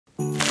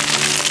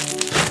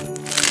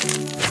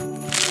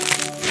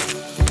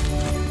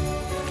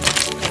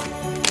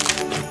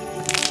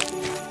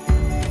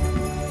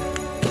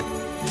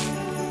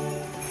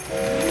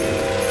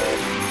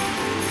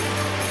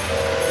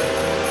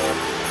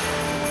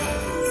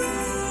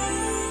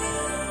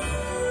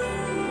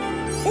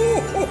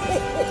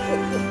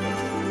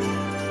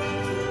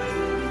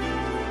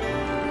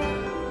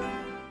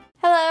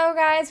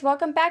guys,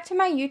 welcome back to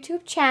my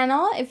YouTube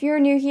channel. If you're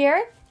new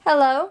here,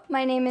 hello,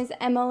 my name is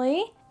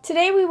Emily.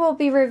 Today we will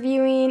be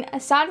reviewing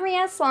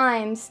Sonria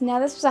Slimes. Now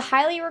this was a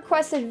highly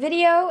requested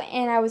video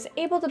and I was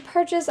able to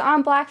purchase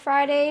on Black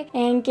Friday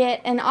and get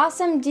an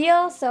awesome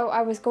deal, so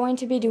I was going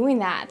to be doing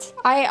that.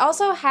 I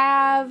also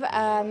have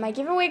my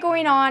giveaway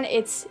going on.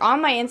 It's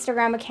on my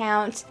Instagram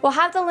account. We'll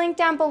have the link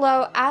down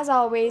below as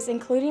always,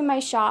 including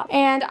my shop.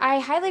 And I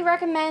highly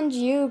recommend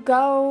you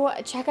go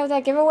check out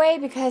that giveaway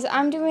because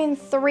I'm doing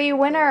 3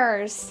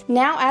 winners.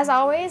 Now as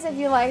always, if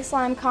you like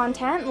slime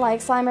content, like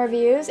slime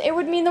reviews, it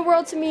would mean the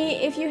world to me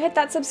if you hit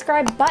that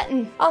subscribe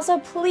button. Also,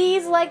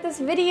 please like this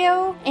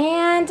video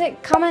and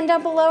comment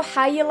down below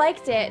how you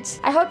liked it.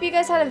 I hope you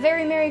guys had a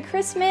very Merry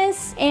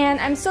Christmas, and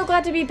I'm so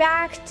glad to be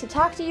back to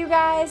talk to you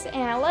guys,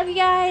 and I love you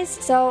guys.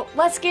 So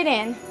let's get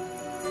in.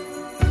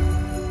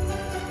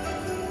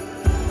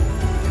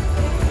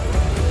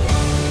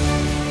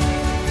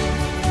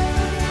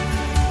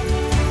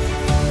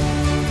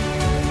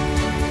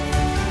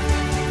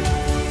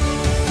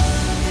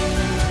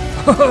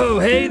 Oh,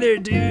 hey there,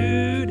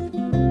 dude!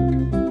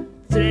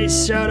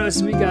 Today's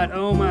shoutouts, we got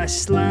Oh My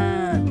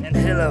Slime and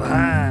Hello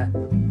Hi.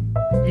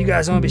 You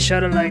guys want to be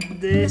shouted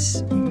like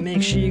this?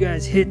 Make sure you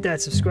guys hit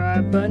that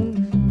subscribe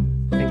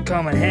button and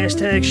comment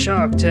hashtag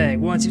SharkTank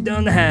once you've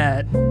done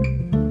that.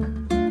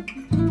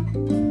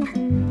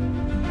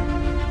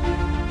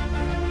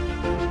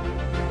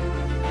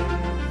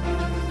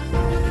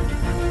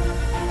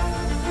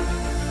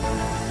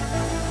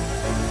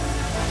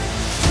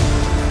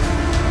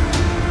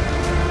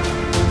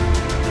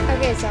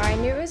 So I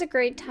knew it was a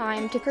great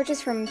time to purchase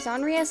from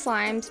Sonria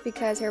Slimes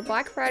because her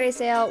Black Friday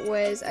sale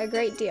was a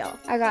great deal.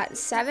 I got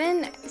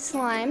 7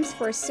 slimes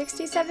for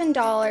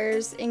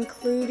 $67,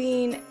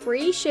 including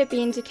free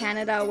shipping to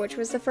Canada, which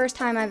was the first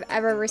time I've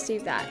ever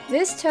received that.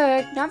 This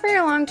took not very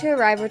long to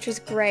arrive, which was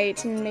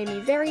great and made me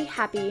very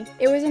happy.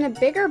 It was in a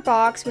bigger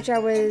box, which I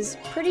was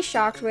pretty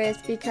shocked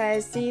with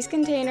because these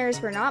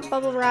containers were not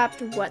bubble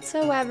wrapped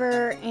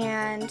whatsoever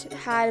and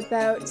had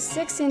about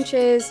 6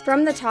 inches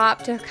from the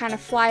top to kind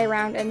of fly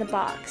around in the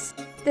box.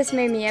 This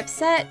made me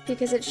upset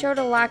because it showed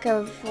a lack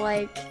of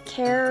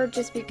care,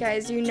 just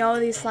because you know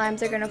these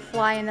slimes are gonna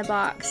fly in the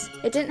box.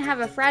 It didn't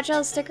have a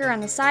fragile sticker on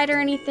the side or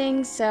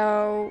anything,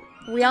 so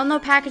we all know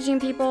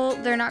packaging people,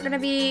 they're not gonna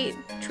be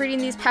treating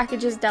these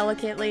packages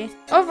delicately.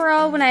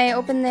 Overall, when I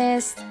opened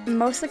this,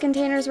 most of the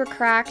containers were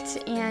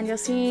cracked, and you'll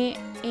see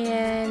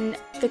in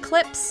the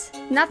clips,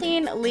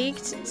 nothing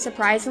leaked,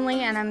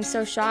 surprisingly, and I'm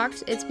so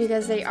shocked. It's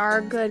because they are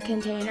good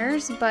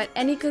containers, but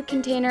any good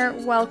container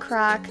will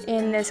crack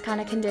in this kind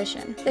of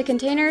condition. The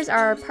containers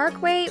are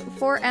Parkway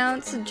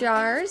 4-ounce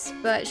jars,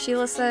 but she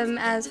lists them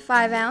as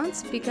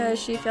 5-ounce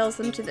because she fills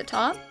them to the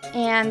top,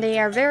 and they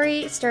are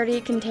very sturdy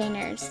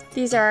containers.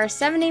 These are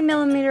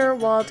 70mm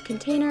walled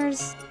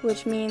containers,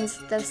 which means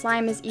the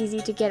slime is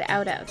easy to get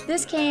out of.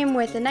 This came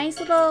with a nice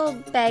little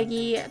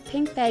baggie,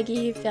 pink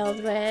baggie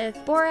filled with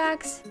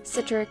borax,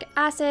 citric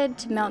acid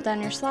to melt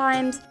down your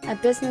slimes, a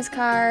business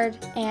card,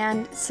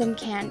 and some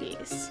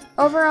candies.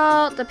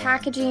 Overall, the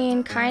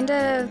packaging kind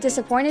of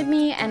disappointed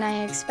me, and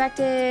I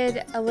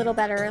expected a little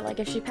better. Like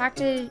if she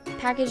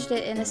packaged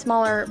it in a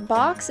smaller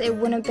box, it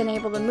wouldn't have been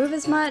able to move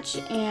as much,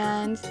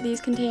 and these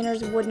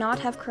containers would not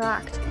have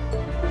cracked.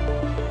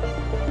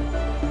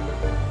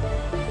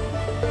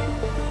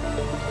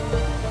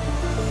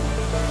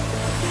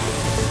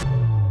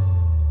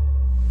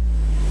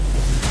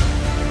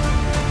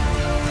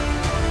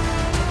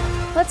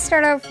 Let's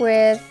start off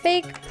with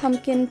Fake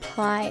Pumpkin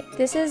Pie.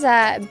 This is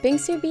a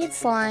Bingsu Bead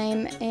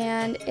Slime,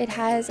 and it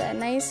has a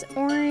nice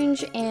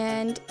orange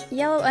and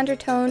yellow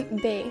undertone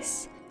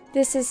base.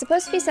 This is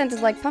supposed to be scented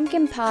like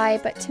pumpkin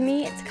pie, but to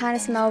me it kind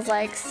of smells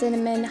like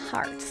cinnamon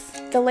hearts.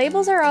 The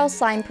labels are all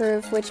slime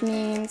proof, which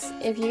means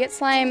if you get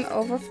slime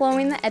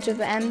overflowing the edge of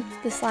them,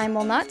 the slime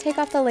will not take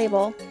off the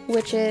label,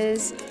 which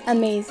is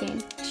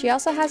amazing. She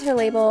also has her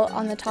label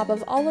on the top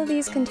of all of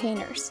these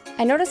containers.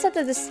 I noticed that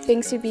this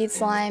Bingsu Bead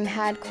Slime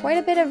had quite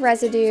a bit of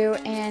residue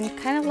and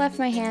kind of left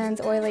my hands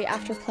oily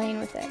after playing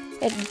with it.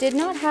 It did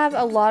not have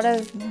a lot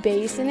of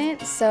base in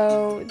it,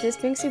 so this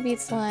Bingsu Bead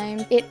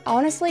Slime, it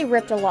honestly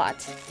ripped a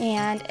lot.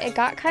 And it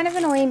got kind of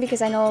annoying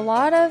because I know a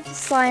lot of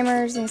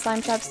slimers and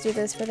slime shops do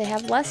this where they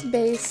have less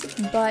base,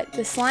 but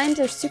the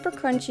slimes are super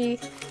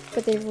crunchy,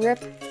 but they rip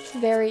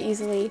very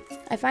easily.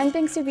 I find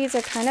Bingsu beads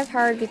are kind of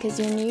hard because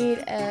you need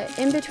an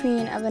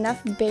in-between of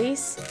enough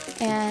base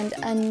and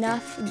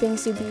enough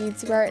Bingsu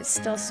beads where it's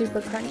still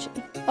super crunchy.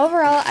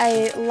 Overall,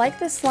 I like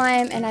this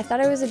slime and I thought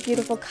it was a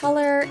beautiful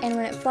color, and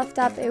when it fluffed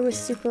up, it was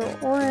super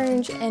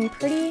orange and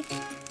pretty.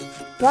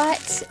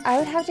 But I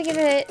would have to give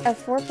it a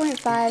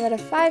 4.5 out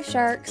of 5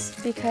 sharks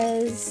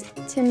because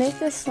to make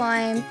this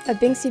slime a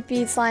Bingsu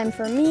Bead Slime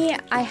for me,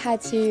 I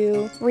had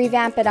to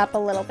revamp it up a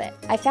little bit.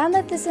 I found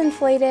that this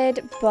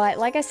inflated, but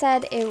like I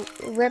said, it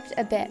ripped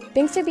a bit.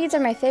 Bingsu beads are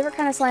my favorite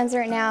kind of slimes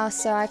right now,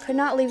 so I could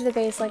not leave the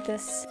base like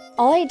this.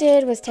 All I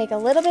did was take a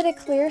little bit of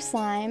clear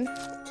slime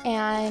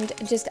and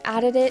just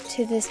added it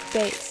to this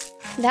base.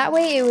 That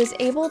way it was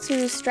able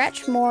to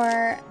stretch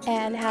more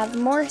and have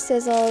more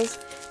sizzles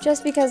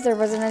just because there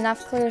wasn't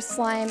enough clear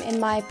slime in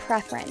my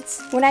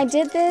preference. When I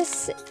did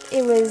this,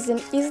 it was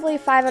an easily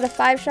 5 out of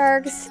 5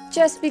 sharks,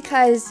 just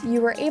because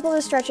you were able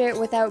to stretch it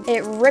without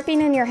it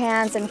ripping in your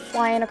hands and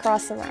flying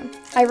across the room.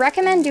 I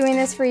recommend doing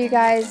this for you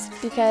guys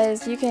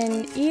because you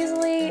can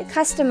easily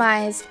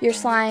customize your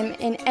slime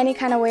in any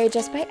kind of way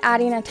just by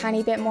adding a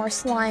tiny bit more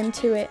slime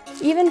to it,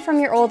 even from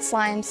your old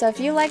slime. So if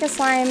you like a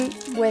slime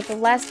with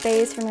less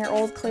base from your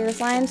old clear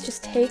slimes,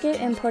 just take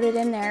it and put it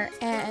in there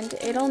and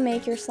it'll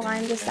make your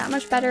slime just that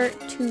much better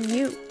to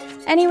you.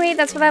 Anyway,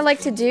 that's what I like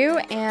to do,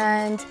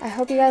 and I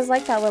hope you guys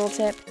like that little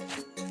tip.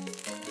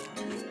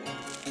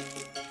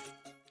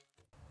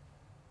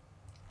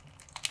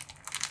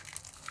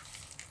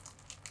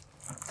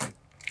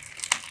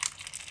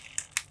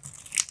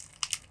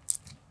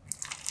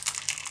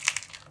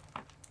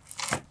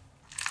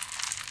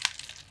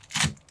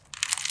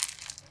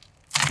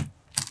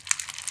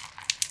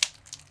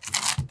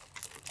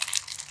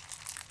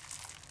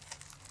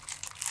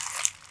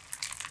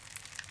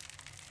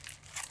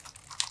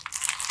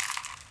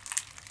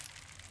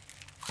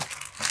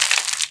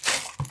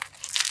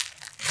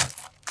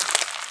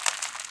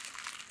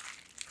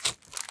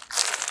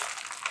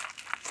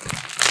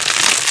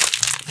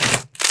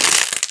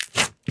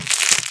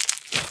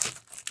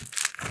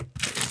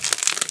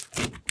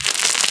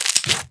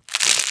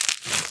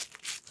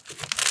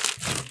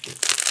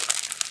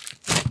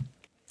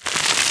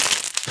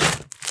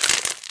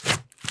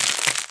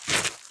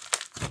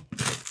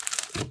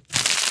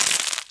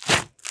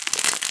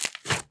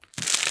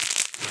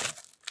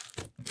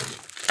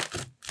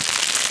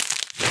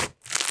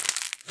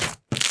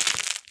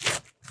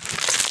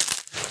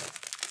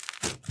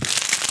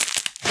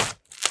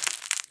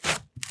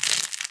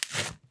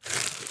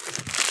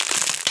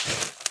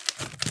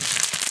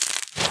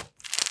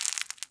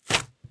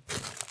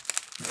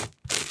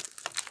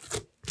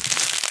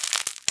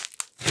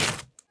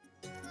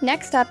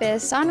 Next up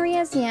is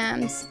Sonria's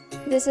Yams.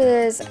 This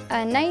is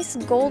a nice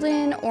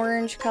golden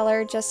orange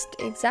color, just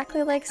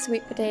exactly like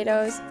sweet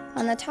potatoes.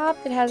 On the top,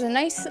 it has a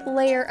nice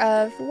layer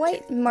of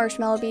white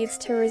marshmallow beads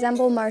to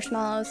resemble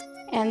marshmallows.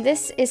 And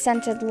this is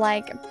scented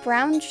like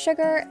brown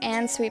sugar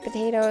and sweet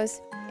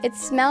potatoes. It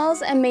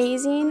smells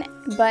amazing,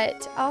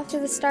 but off to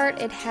the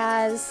start, it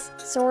has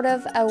sort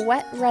of a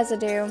wet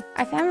residue.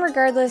 I found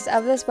regardless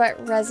of this wet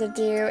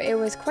residue, it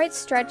was quite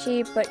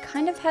stretchy, but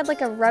kind of had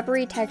like a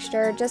rubbery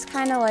texture, just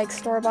kind of like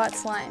store-bought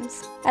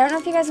slimes. I don't know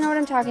if you guys know what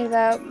I'm talking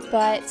about,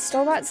 but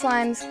store-bought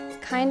slimes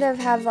kind of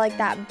have like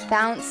that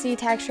bouncy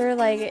texture,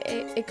 like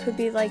it could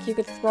be like you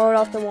could throw it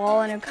off the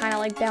wall and it would kind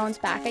of like bounce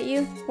back at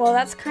you. Well,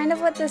 that's kind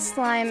of what this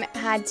slime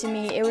had to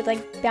me. It would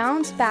like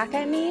bounce back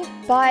at me,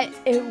 but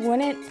it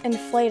wouldn't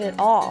inflate at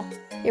all.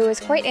 It was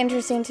quite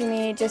interesting to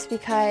me just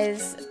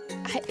because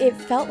it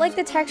felt like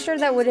the texture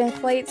that would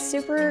inflate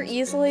super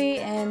easily,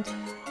 and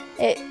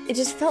it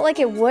just felt like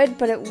it would,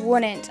 but it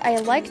wouldn't. I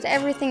liked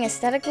everything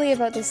aesthetically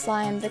about the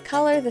slime, the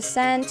color, the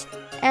scent,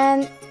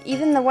 and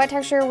even the wet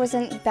texture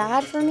wasn't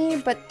bad for me,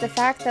 but the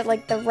fact that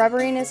like the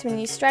rubberiness when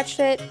you stretched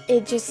it,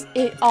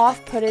 it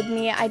off-putted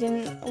me. I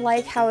didn't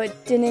like how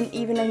it didn't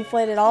even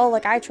inflate at all.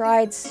 Like I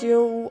tried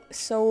so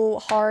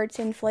hard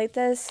to inflate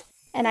this,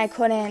 and I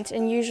couldn't,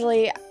 and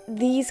usually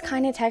these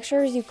kind of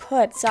textures you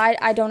could, so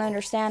I don't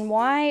understand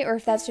why, or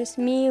if that's just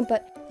me,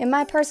 but in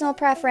my personal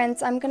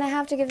preference, I'm gonna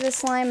have to give this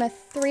slime a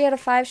 3 out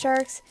of 5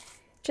 sharks,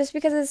 just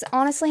because it's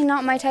honestly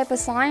not my type of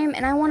slime,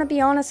 and I want to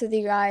be honest with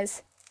you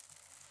guys.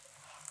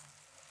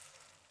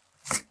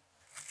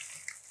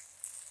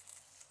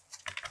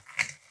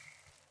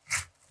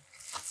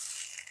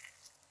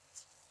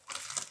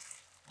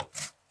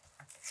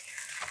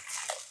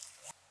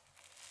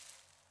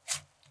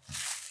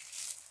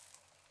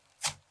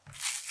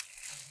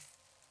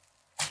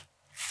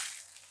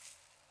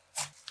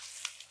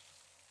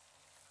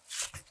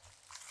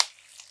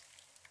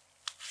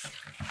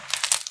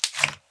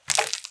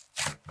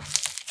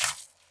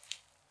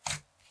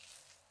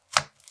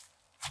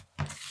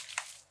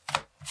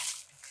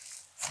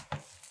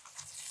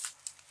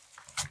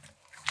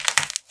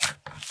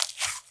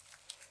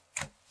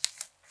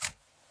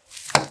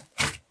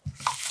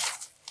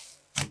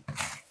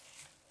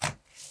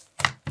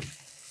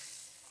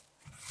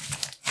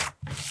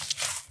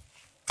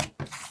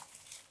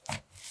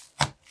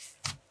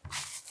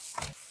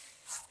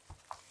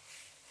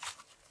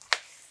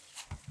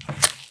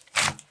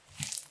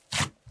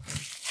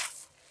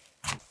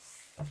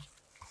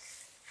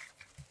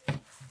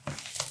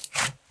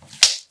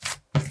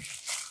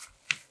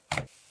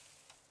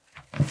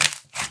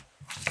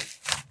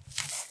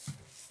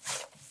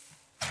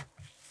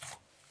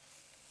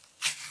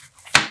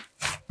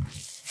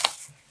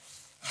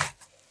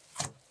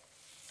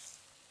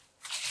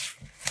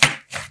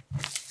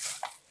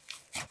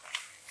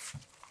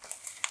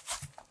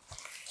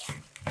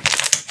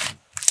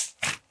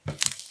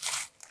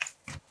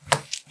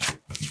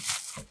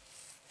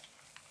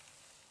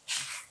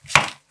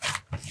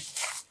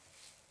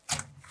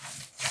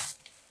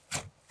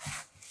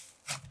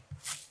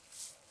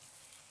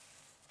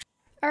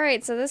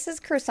 Alright, so this is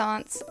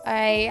Croissants.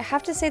 I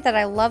have to say that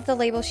I love the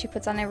label she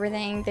puts on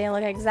everything. They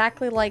look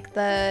exactly like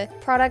the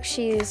product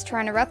she's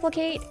trying to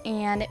replicate,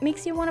 and it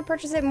makes you want to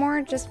purchase it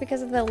more just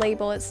because of the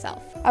label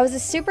itself. I was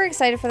super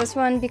excited for this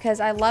one because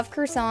I love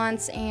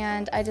croissants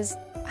and I just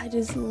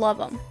love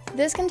them.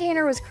 This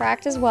container was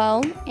cracked as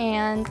well,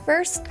 and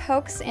first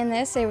pokes in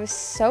this, it was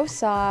so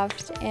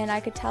soft and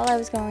I could tell I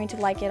was going to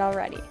like it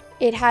already.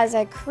 It has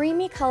a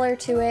creamy color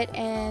to it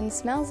and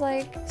smells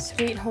like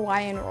sweet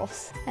Hawaiian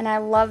rolls. And I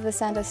love the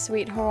scent of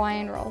sweet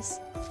Hawaiian rolls.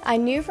 I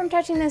knew from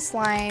touching this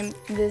slime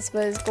this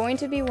was going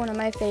to be one of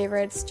my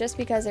favorites just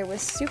because it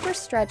was super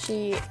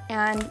stretchy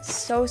and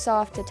so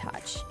soft to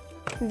touch.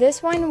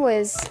 This one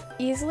was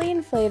easily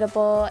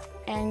inflatable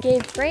and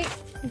gave great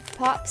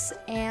pops,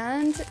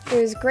 and it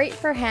was great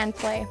for hand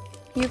play.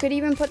 You could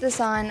even put this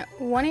on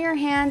one of your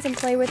hands and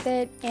play with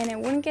it, and it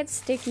wouldn't get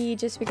sticky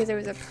just because it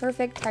was a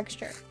perfect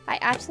texture. I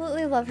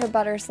absolutely love her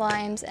butter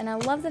slimes, and I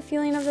love the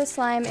feeling of this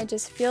slime. It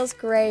just feels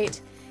great.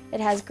 It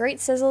has great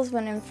sizzles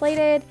when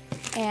inflated,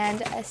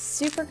 and a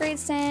super great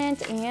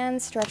scent and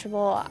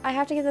stretchable. I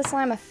have to give this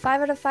slime a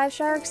 5 out of 5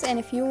 sharks, and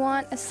if you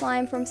want a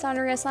slime from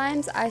Sonria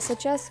Slimes, I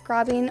suggest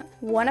grabbing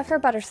one of her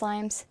butter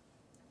slimes.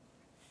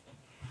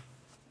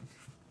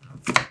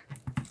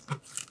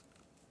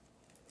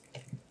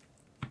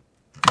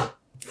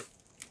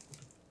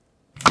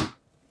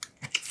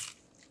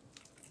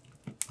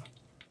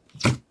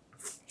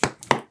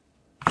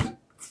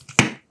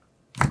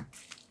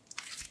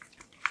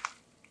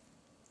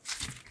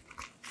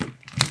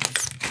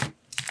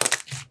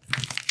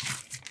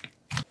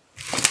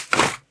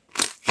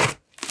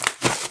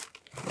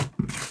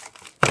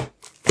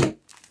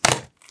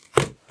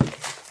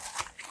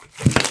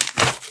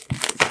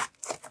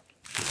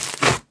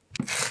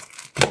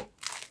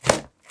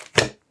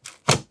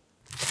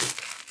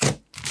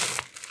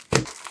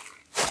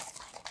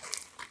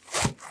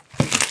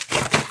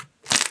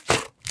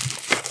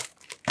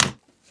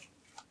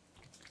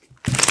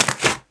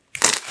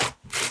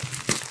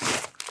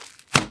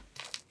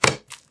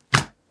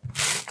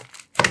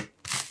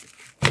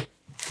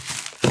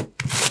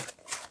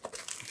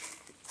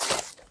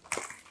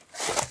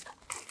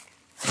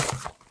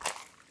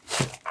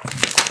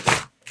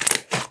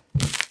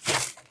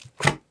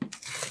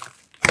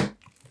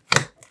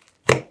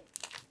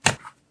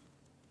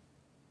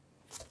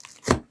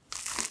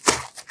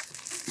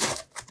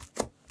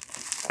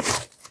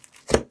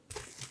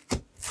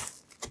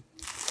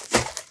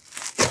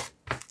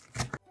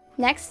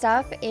 Next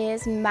up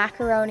is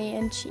macaroni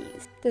and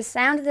cheese. The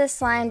sound of this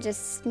slime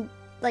just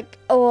like,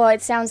 oh,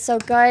 it sounds so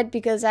good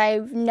because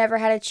I've never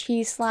had a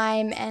cheese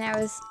slime and I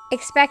was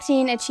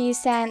expecting a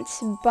cheese scent,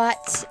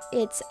 but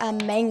it's a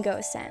mango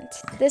scent.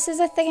 This is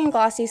a thick and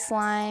glossy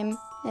slime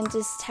and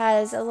just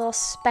has a little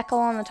speckle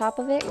on the top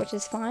of it, which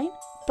is fine.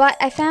 But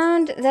I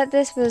found that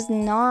this was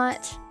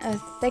not a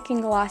thick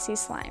and glossy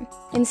slime.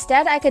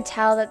 Instead, I could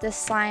tell that this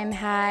slime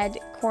had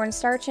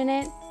cornstarch in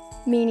it,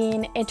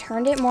 meaning it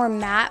turned it more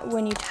matte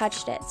when you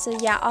touched it. So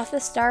yeah, off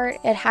the start,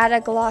 it had a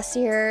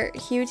glossier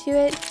hue to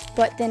it,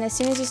 but then as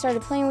soon as you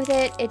started playing with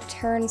it, it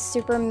turned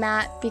super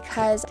matte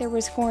because there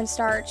was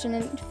cornstarch and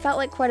it felt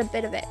like quite a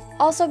bit of it.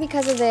 Also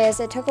because of this,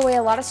 it took away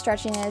a lot of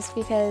stretchiness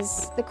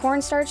because the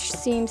cornstarch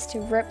seems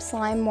to rip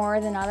slime more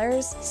than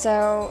others.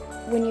 So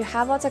when you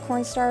have lots of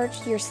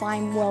cornstarch, your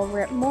slime will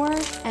rip more,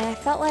 and I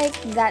felt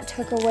like that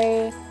took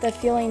away the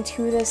feeling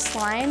to this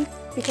slime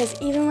because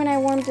even when I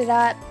warmed it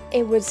up,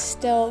 it would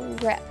still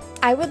rip.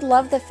 I would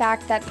love the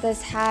fact that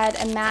this had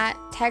a matte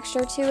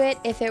texture to it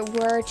if it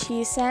were a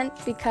cheese scent,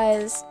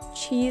 because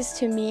cheese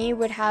to me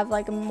would have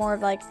like more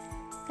of like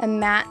a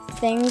matte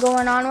thing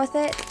going on with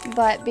it,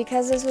 but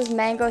because this was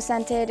mango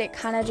scented, it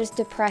kind of just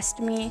depressed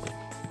me.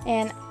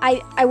 And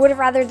I would have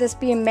rather this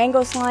be a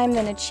mango slime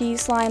than a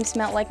cheese slime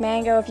smelled like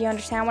mango, if you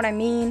understand what I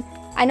mean.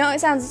 I know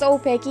it sounds so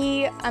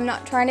picky. I'm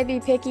not trying to be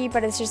picky,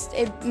 but it's just,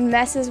 it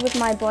messes with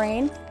my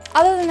brain.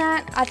 Other than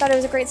that, I thought it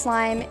was a great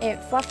slime.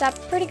 It fluffed up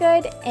pretty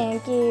good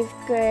and gave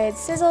good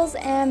sizzles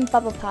and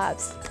bubble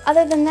pops.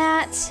 Other than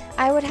that,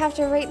 I would have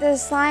to rate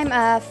this slime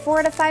a 4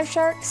 out of 5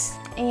 sharks,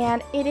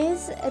 and it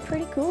is a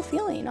pretty cool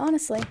feeling,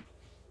 honestly.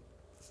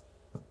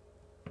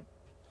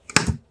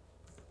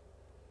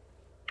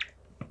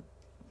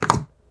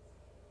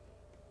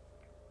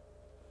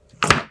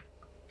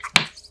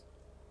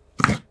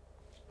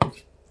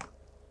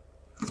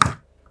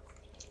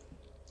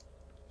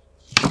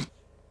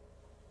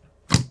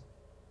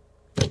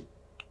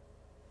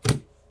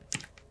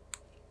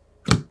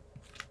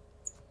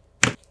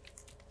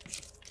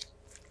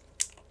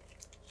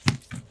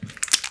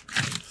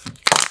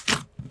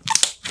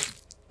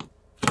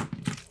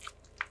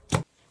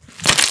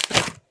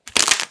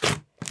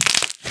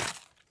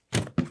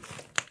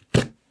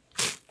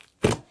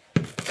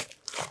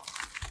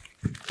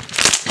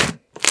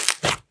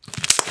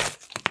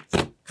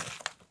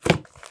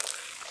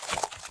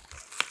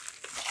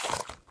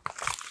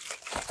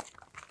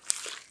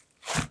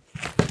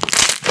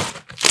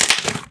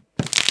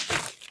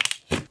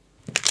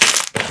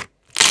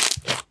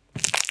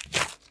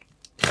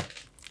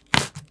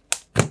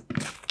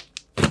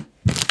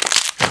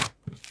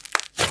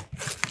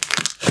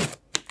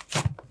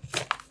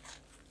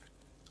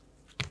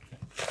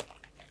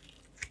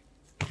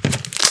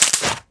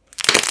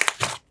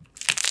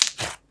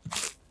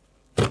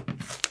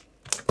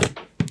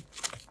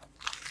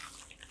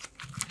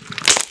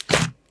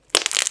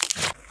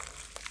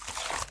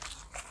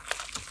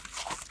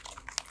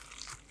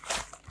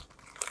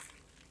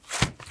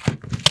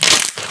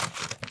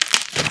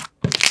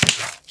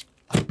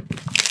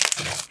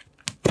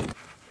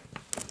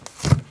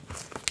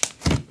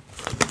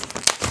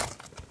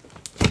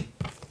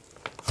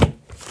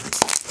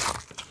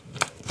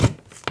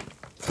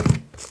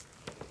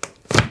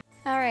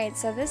 Alright,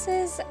 so this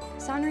is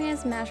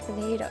Sonria's mashed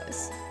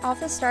potatoes. Off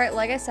the start,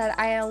 like I said,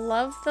 I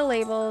love the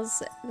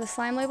labels. The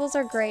slime labels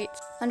are great.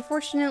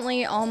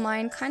 Unfortunately, all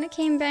mine kind of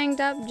came banged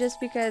up just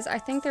because I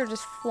think they're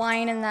just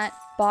flying in that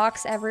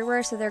box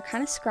everywhere, so they're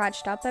kind of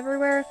scratched up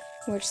everywhere,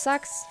 which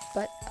sucks,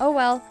 but oh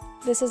well.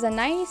 This is a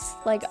nice,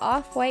 like,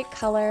 off-white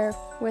color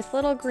with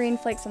little green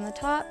flakes on the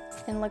top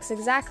and looks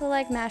exactly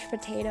like mashed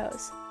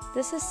potatoes.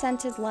 This is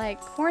scented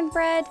like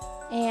cornbread,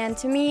 and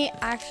to me,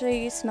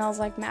 actually smells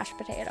like mashed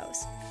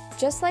potatoes.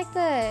 Just like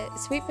the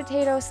sweet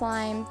potato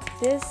slime,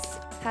 this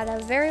had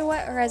a very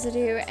wet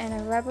residue and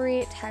a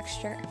rubbery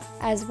texture.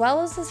 As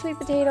well as the sweet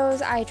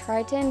potatoes, I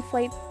tried to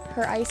inflate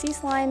her Icee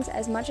slimes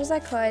as much as I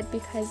could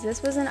because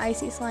this was an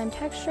Icee slime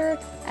texture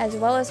as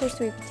well as her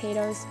sweet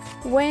potatoes.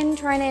 When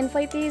trying to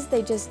inflate these,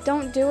 they just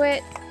don't do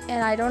it,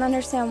 and I don't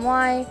understand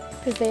why,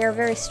 because they are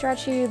very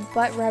stretchy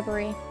but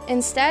rubbery.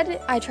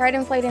 Instead, I tried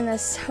inflating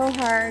this so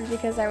hard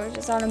because I was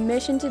just on a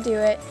mission to do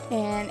it,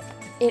 and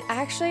it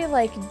actually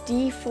like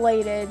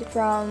deflated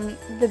from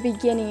the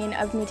beginning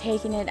of me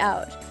taking it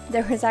out.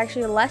 There was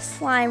actually less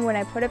slime when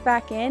I put it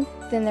back in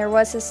than there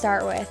was to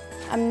start with.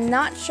 I'm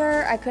not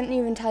sure, I couldn't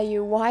even tell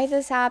you why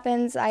this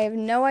happens. I have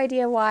no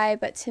idea why,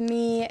 but to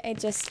me it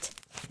just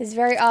is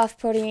very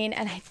off-putting,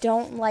 and I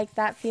don't like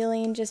that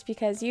feeling just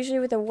because usually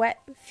with a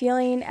wet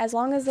feeling, as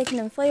long as they can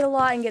inflate a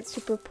lot and get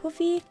super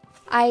puffy,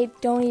 I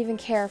don't even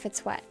care if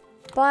it's wet.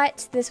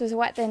 But this was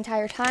wet the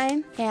entire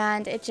time,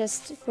 and it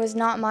just was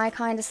not my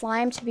kind of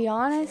slime, to be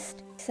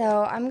honest.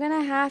 So I'm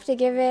gonna have to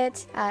give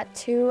it a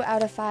 2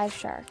 out of 5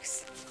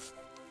 sharks.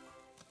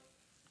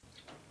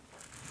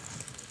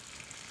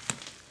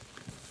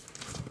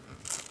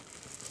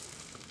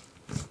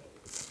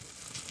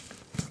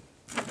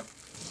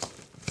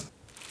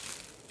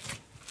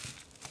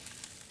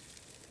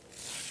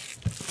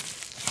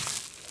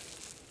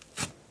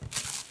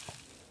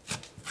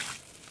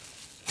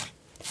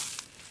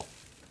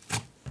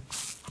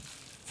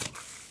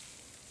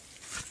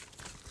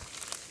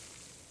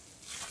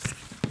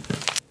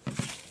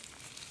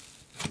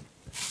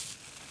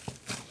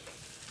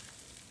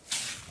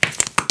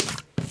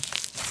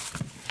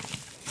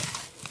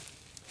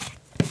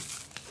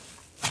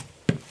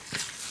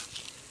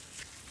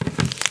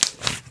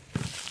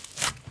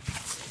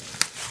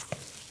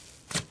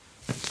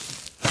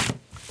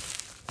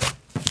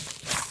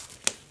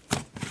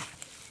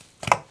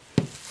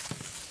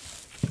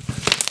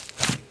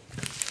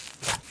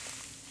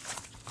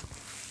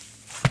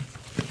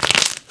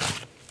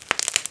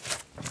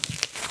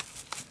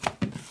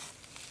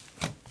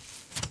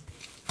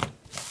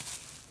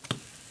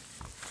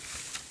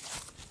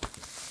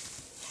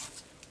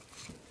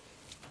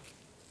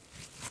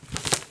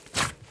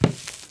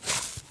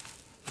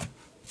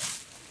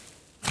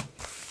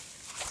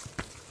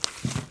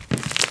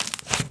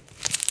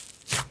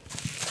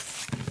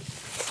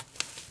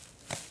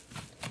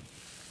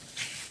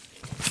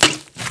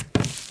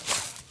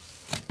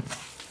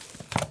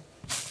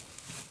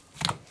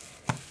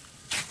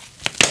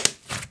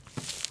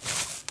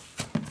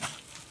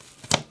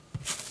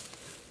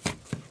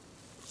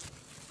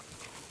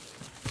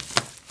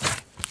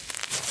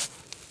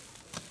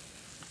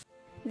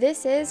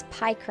 This is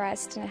pie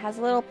crust, and it has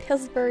a little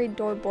Pillsbury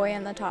Doughboy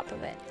on the top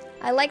of it.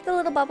 I like the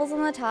little bubbles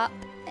on the top,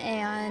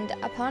 and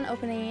upon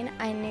opening,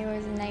 I knew it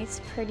was a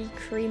nice, pretty,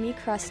 creamy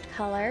crust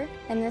color.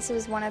 And this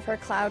was one of her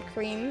cloud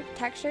cream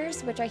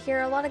textures, which I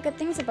hear a lot of good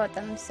things about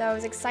them, so I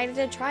was excited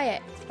to try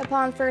it.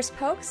 Upon first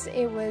pokes,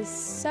 it was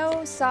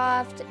so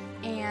soft,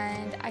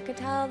 and I could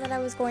tell that I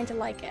was going to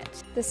like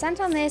it. The scent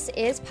on this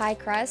is pie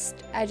crust.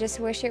 I just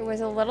wish it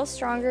was a little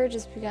stronger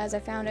just because I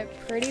found it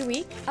pretty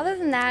weak. Other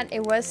than that,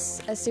 it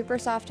was a super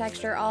soft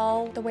texture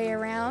all the way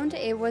around.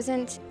 It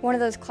wasn't one of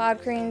those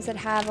cloud creams that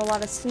have a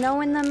lot of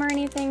snow in them or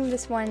anything.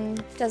 This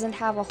one doesn't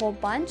have a whole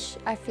bunch.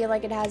 I feel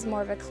like it has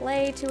more of a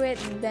clay to it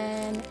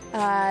than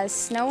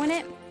snow in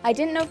it. I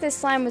didn't know if this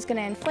slime was going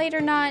to inflate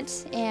or not,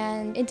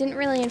 and it didn't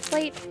really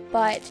inflate,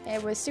 but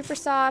it was super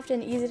soft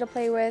and easy to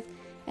play with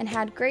and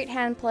had great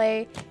hand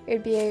play. It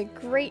would be a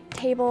great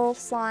table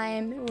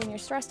slime when you're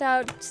stressed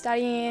out,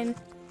 studying,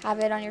 have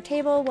it on your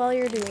table while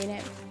you're doing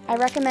it. I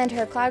recommend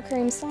her cloud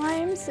cream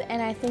slimes,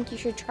 and I think you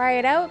should try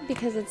it out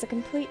because it's a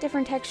complete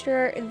different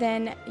texture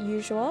than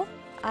usual.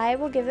 I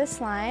will give this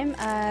slime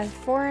a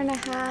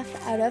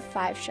 4.5 out of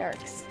 5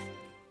 sharks.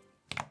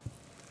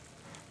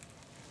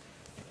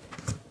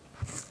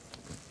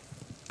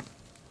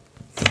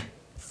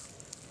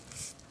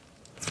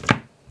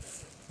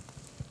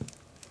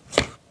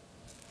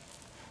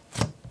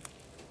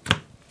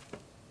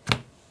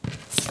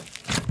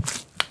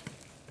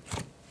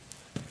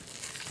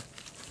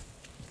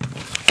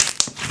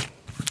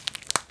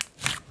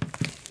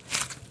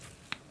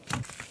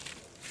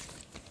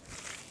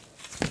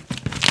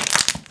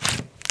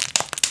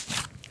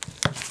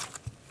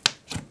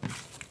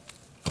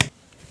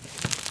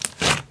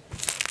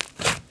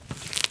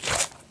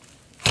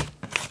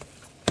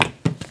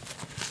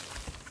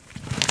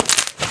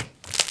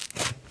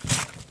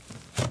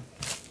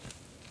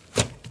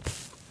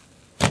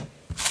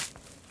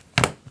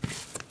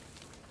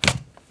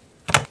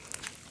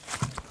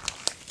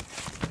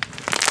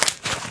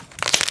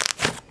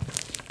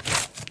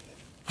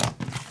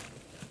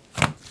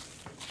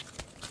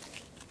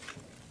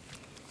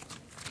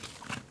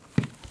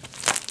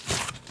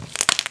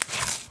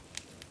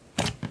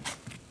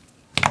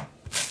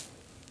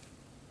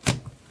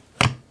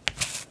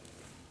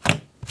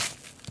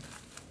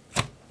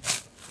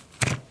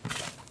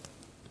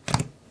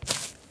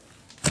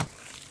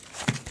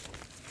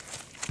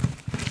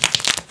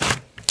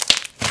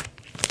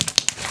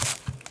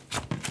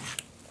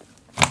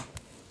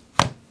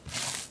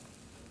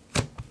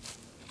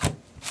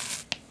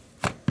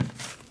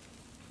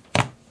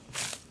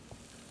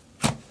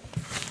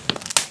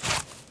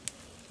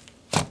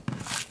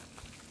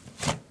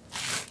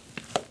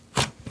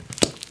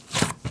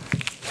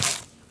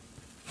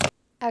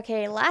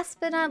 Okay, last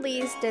but not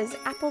least is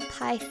apple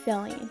pie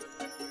filling.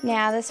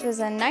 Now this was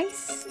a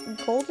nice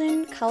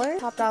golden color,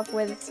 topped off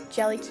with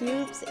jelly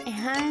cubes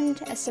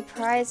and a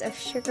surprise of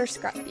sugar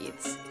scrub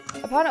beads.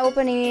 Upon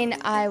opening,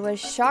 I was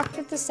shocked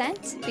with the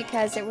scent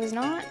because it was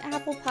not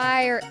apple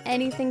pie or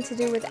anything to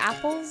do with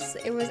apples.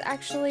 It was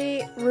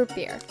actually root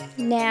beer.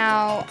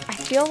 Now, I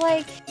feel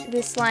like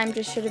this slime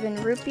just should have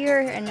been root beer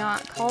and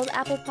not called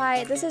apple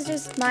pie. This is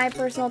just my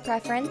personal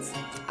preference.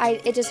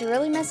 It just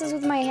really messes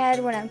with my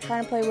head when I'm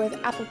trying to play with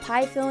apple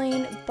pie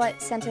filling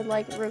but scented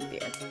like root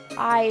beer.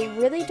 I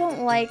really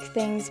don't like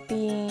things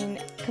being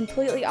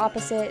completely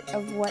opposite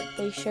of what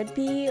they should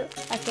be.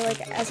 I feel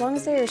like as long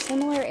as they are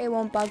similar, it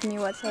won't bug me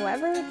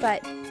whatsoever,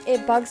 but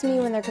it bugs me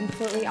when they're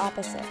completely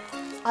opposite.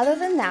 Other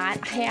than that,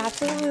 I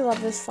absolutely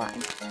love this slime.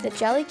 The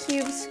jelly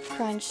cubes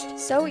crunched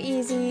so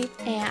easy,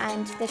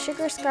 and the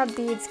sugar scrub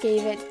beads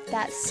gave it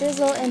that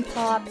sizzle and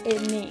pop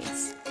it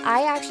needs.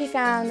 I actually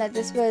found that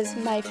this was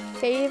my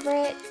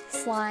favorite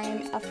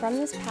slime from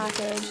this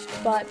package,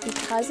 but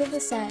because of the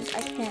scent,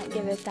 I can't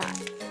give it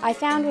that. I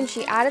found when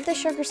she added the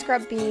sugar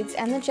scrub beads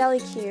and the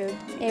jelly cube,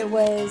 it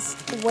was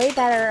way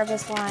better of a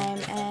slime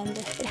and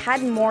it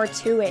had more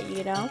to it,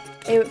 you know?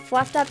 It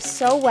fluffed up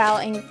so well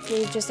and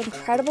gave just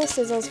incredible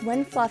sizzles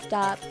when fluffed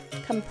up,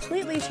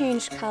 completely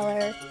changed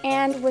color,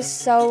 and was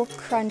so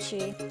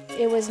crunchy.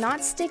 It was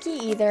not sticky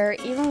either,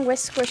 even with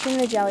squishing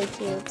the jelly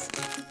cubes.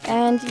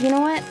 And you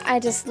know what? I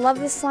just love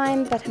this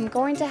slime, but I'm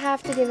going to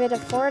have to give it a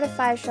 4 out of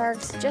 5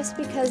 sharks just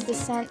because the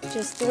scent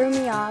just threw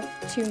me off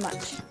too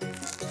much.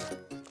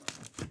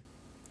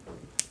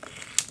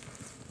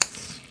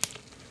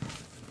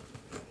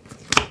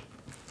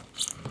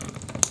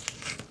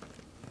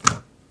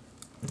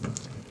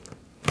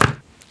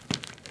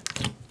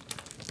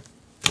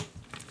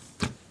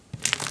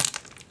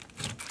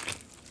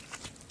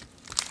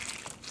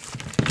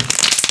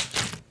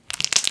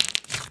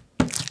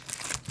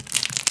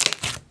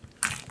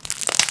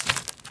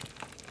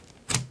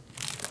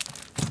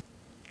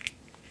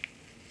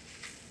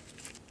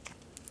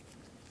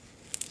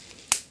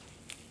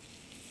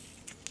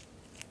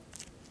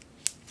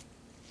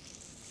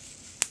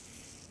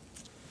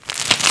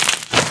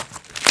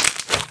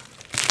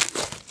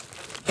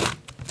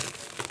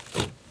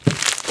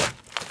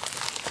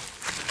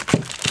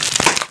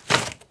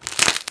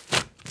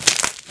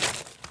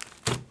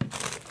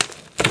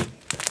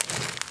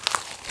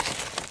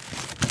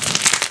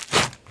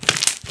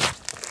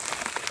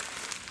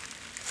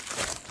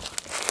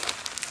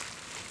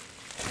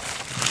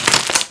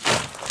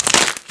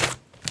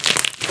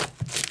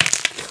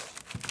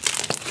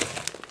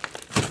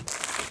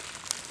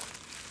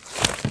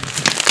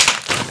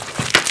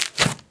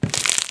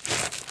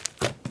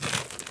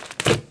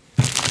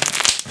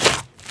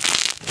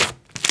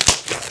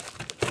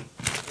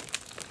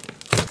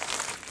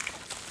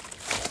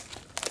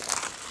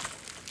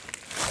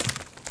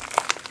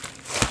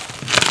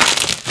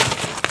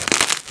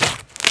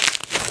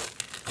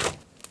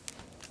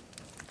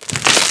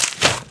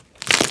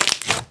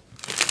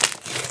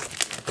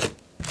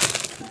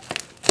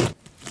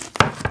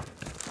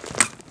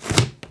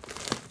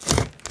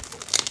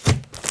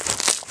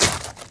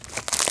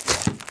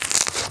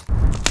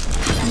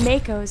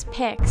 Mako's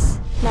Picks.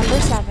 Number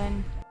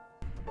 7.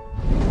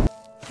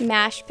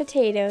 Mashed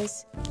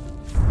potatoes.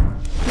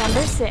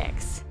 Number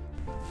 6.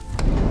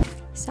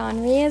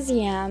 Sonria's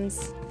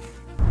Yams.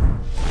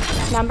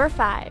 Number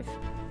 5.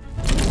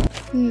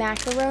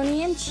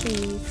 Macaroni and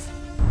Cheese.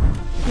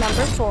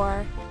 Number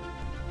 4.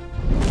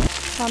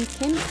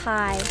 Pumpkin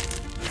Pie.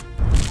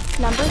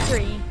 Number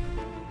 3.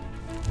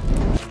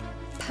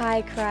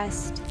 Pie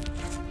Crust.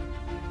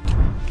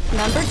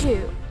 Number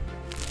 2.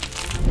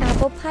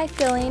 Apple pie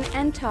filling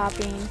and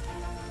topping.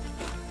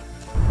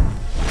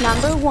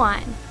 Number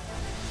 1.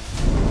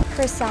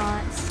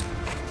 Croissants.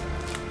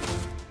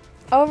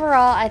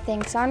 Overall, I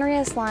think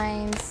Sonria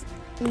Slimes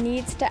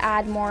needs to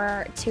add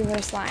more to her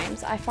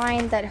slimes. I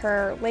find that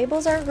her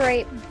labels are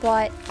great,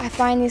 but I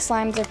find these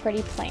slimes are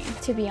pretty plain,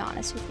 to be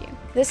honest with you.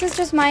 This is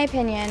just my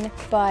opinion,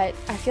 but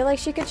I feel like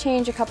she could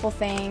change a couple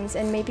things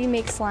and maybe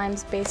make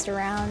slimes based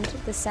around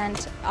the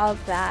scent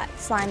of that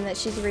slime that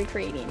she's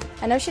recreating.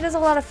 I know she does a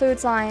lot of food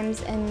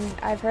slimes, and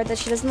I've heard that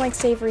she doesn't like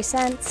savory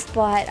scents,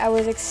 but I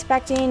was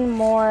expecting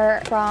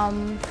more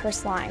from her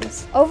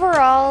slimes.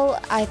 Overall,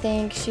 I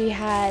think she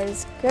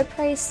has good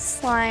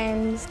priced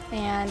slimes,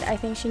 and I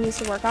think she needs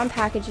to work on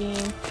packaging.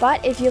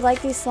 But if you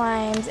like these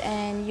slimes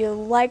and you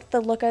like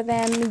the look of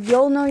them,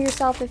 you'll know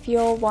yourself if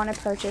you'll want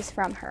to purchase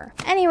from her.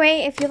 Anyway,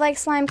 if you like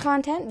slime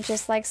content,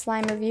 just like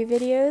slime review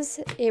videos,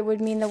 it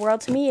would mean the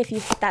world to me if you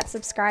hit that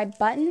subscribe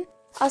button.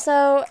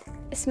 Also,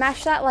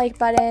 smash that like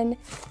button.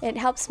 It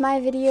helps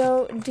my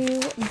video do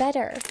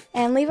better.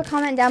 And leave a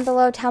comment down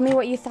below. Tell me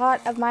what you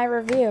thought of my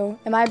review.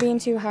 Am I being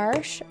too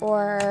harsh,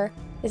 or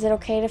is it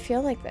okay to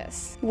feel like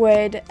this?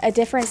 Would a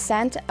different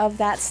scent of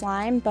that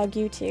slime bug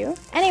you too?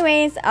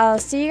 Anyways, I'll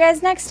see you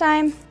guys next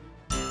time.